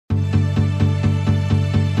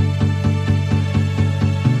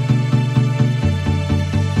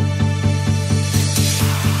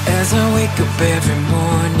As I wake up every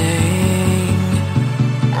morning,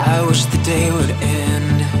 I wish the day would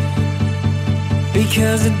end,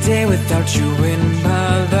 because a day without you in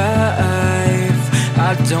my life,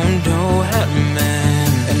 I don't know how to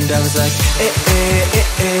mend. And I was like, eh, eh, eh,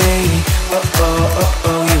 eh, oh, oh, oh,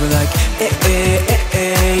 oh. You were like, eh, eh, eh,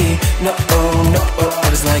 eh, no, oh, no, oh. I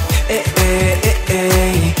was like, eh, eh, eh,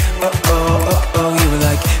 eh, oh, oh, oh, oh. You were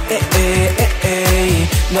like, eh, eh, eh, eh,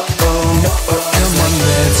 no, oh, no, oh. Come on,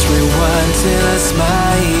 let's rewind till I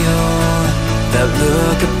smile. That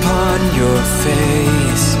look upon your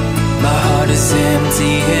face. My heart is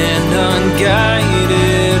empty and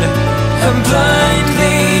unguided. I'm blind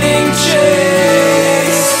leading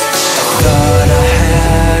chase. I thought I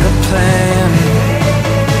had a plan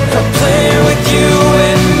with you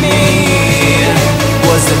and me.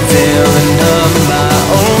 Was the villain of my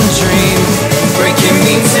own dream, breaking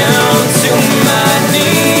me down to my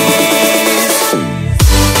knees.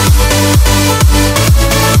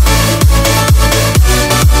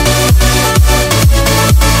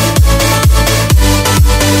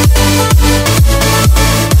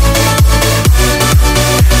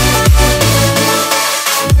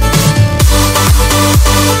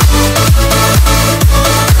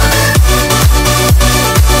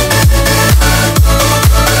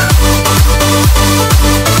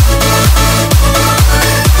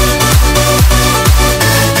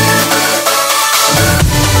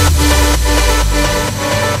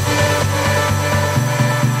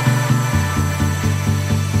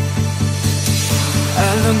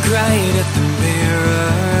 Right at the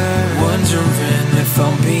mirror, wondering if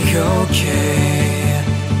I'll be okay.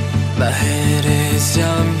 My head is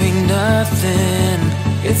telling me nothing,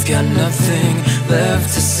 it's got nothing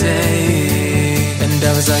left to say. And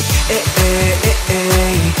I was like, eh, eh, eh,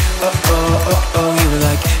 eh, oh, oh, oh, oh. You were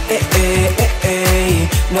like, eh, eh, eh, eh,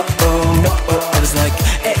 no, oh, no, oh. I was like,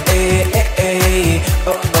 eh, eh, eh, eh,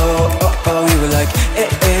 oh, oh, oh, oh. You were like, eh,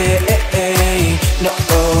 eh, eh, eh, no,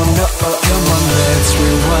 oh, no, oh. Come on, let's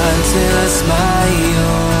rewind till I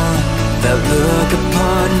smile. That look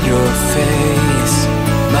upon your face.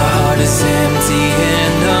 My heart is empty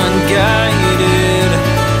and unguided.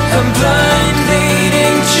 I'm blind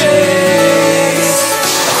leading chase.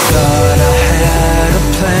 I thought I had a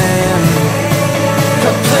plan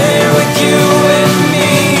with you and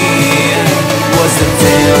me. Was the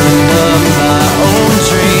villain of my own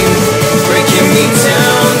dream, breaking me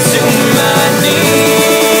down to my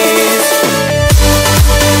knees.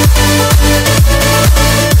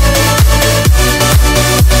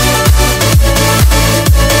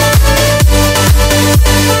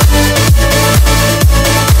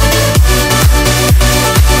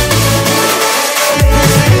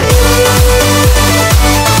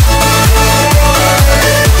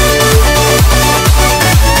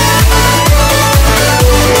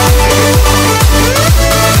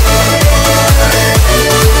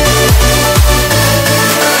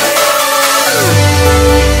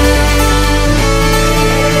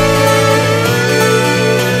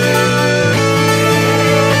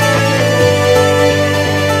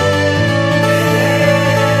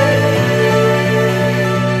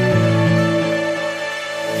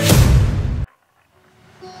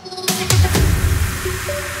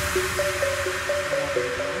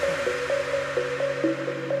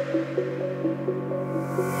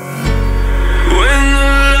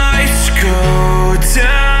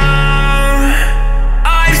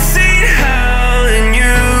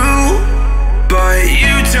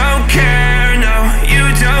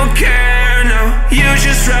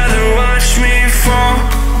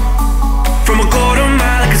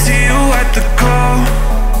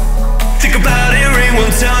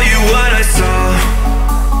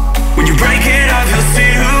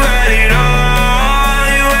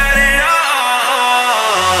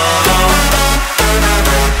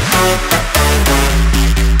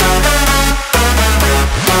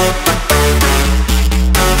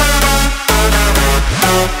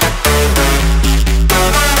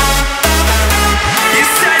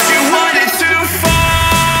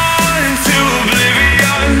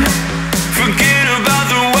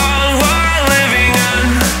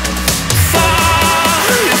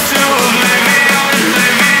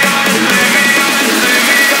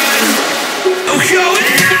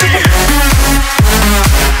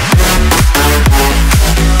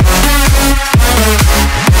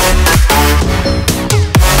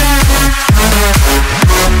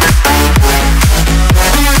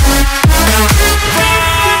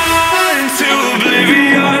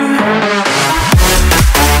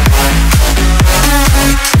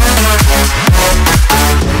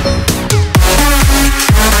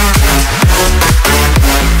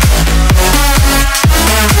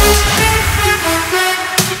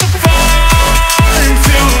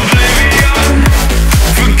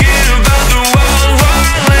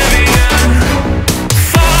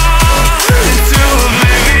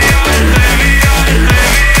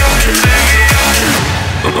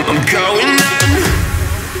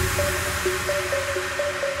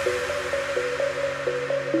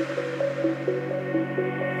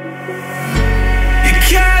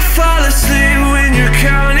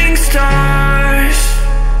 stars,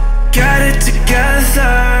 got it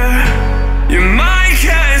together. Your mind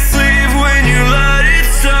can't sleep when you let it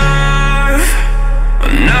serve.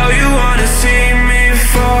 Now you wanna see me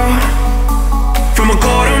fall. From a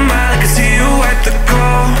quarter mile I can see you at the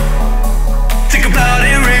call. Think about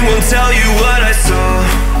it, ring won't tell you what I saw.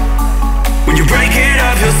 When you break it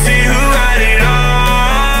up, you'll see who had it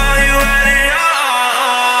all. You had it all.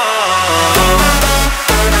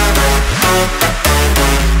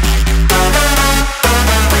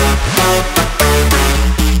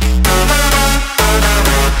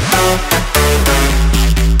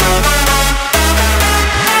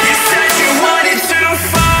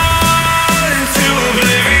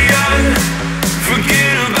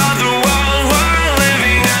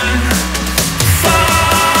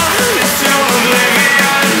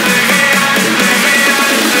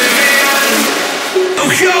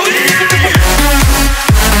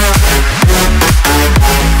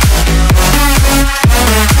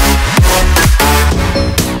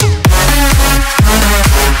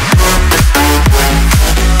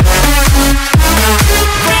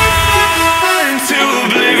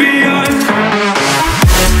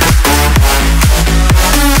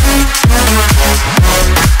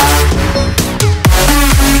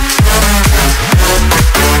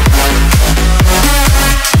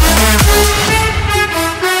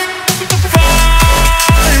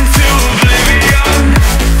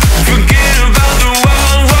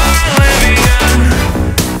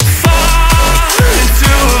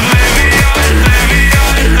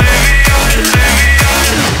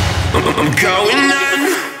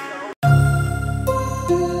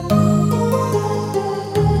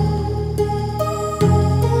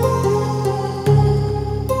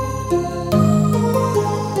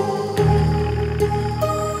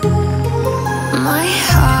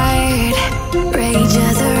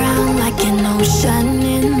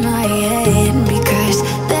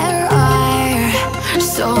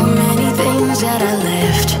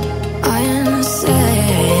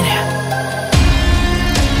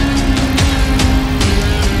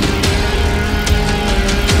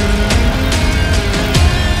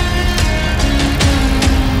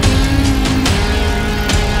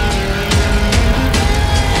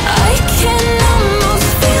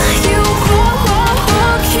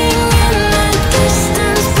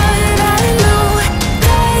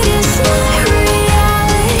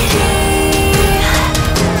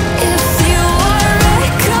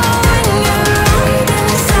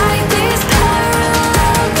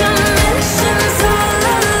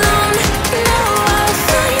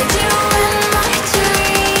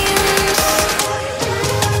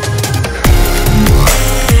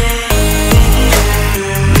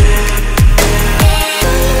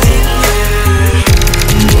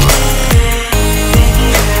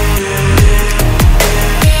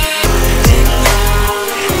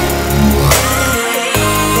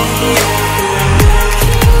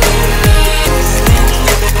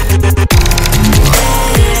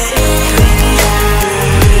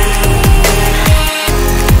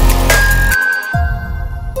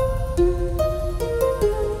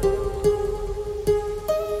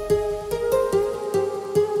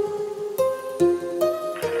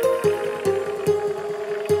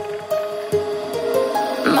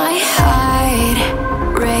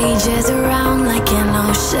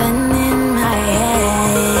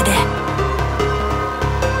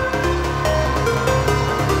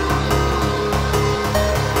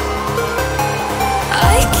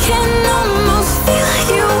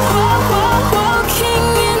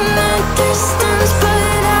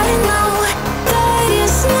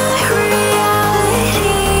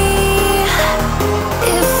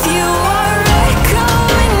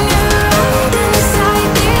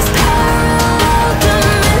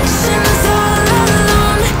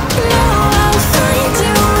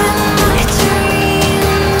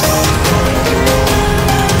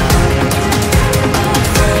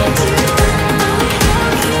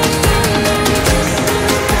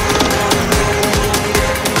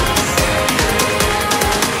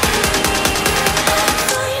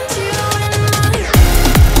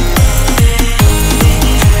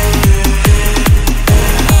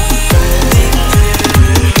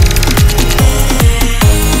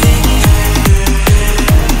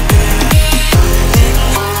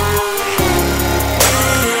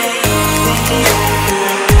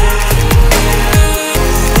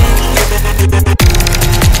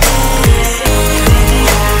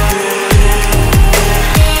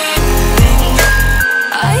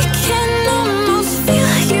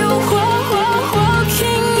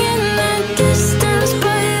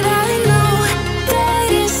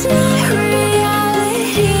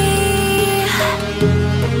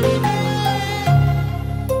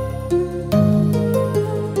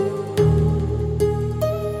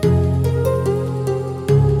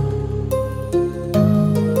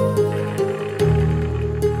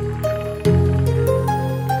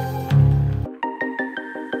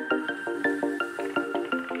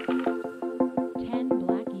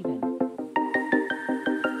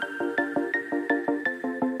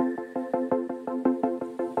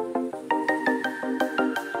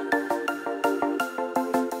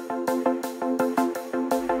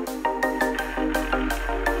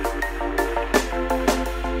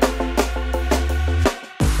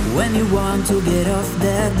 When you want to get off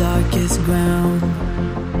the darkest ground,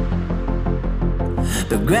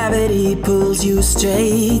 but gravity pulls you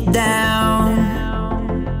straight down.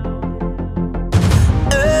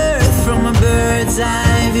 Earth from a bird's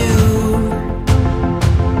eye view.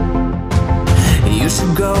 You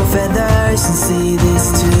should grow feathers and see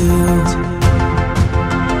this too.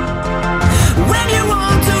 When you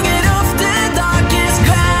want to get off the darkest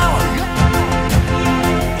ground,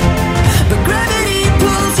 but gravity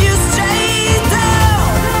pulls you straight down.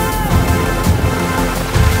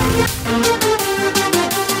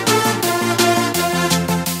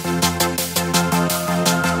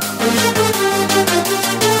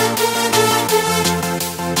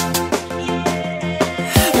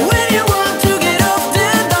 When you want to get off the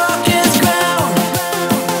darkest ground,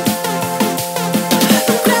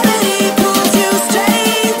 but gravity pulls you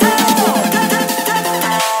straight down.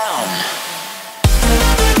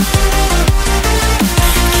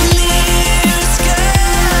 Clear sky.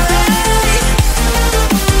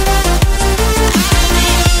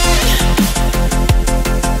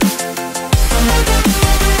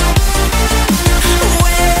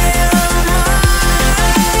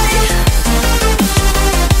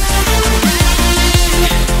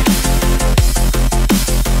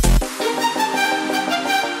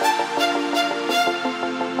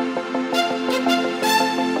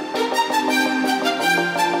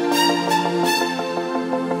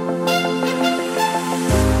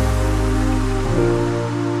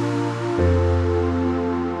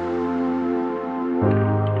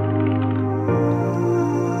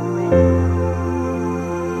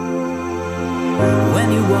 When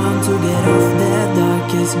you want to get off the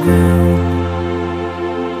darkest ground,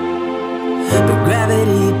 but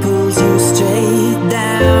gravity pulls you straight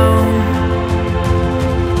down.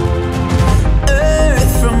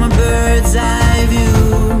 Earth from a bird's eye view.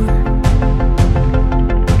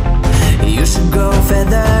 You should grow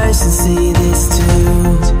feathers and see this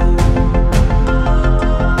too.